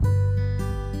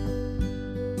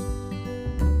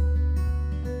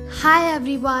Hi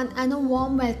everyone and a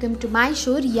warm welcome to my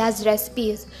show Riya's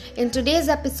Recipes. In today's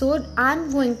episode,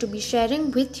 I'm going to be sharing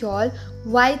with you all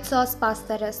white sauce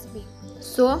pasta recipe.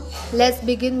 So, let's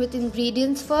begin with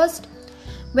ingredients first.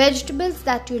 Vegetables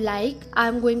that you like,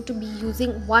 I'm going to be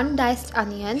using 1 diced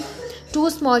onion,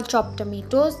 2 small chopped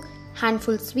tomatoes,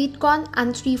 handful sweet corn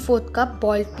and 3/4 cup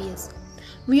boiled peas.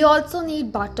 We also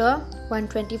need butter,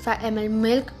 125 ml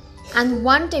milk and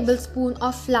 1 tablespoon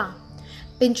of flour.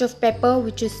 Pinch of pepper,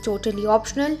 which is totally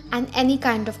optional, and any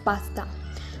kind of pasta.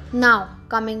 Now,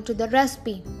 coming to the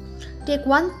recipe. Take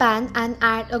 1 pan and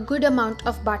add a good amount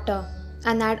of butter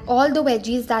and add all the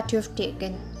veggies that you've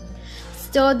taken.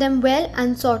 Stir them well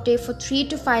and saute for 3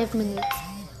 to 5 minutes.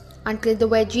 Until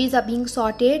the veggies are being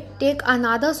sauteed, take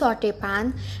another saute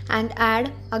pan and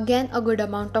add again a good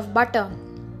amount of butter.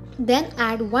 Then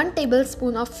add 1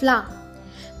 tablespoon of flour.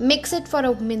 Mix it for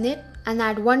a minute and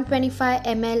add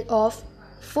 125 ml of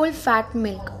full fat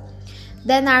milk.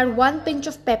 Then add 1 pinch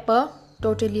of pepper,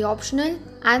 totally optional,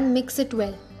 and mix it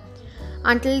well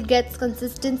until it gets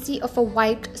consistency of a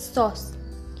white sauce.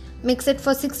 Mix it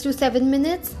for 6 to 7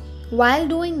 minutes. While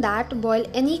doing that, boil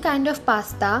any kind of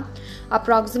pasta,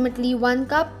 approximately 1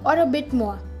 cup or a bit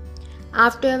more.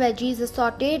 After veggies are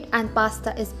sauteed and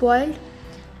pasta is boiled,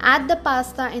 add the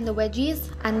pasta in the veggies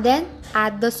and then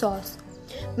add the sauce.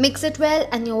 Mix it well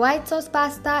and your white sauce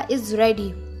pasta is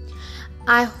ready.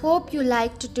 I hope you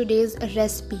liked today's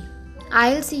recipe.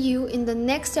 I'll see you in the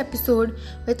next episode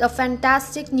with a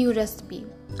fantastic new recipe.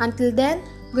 Until then,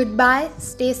 goodbye,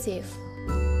 stay safe.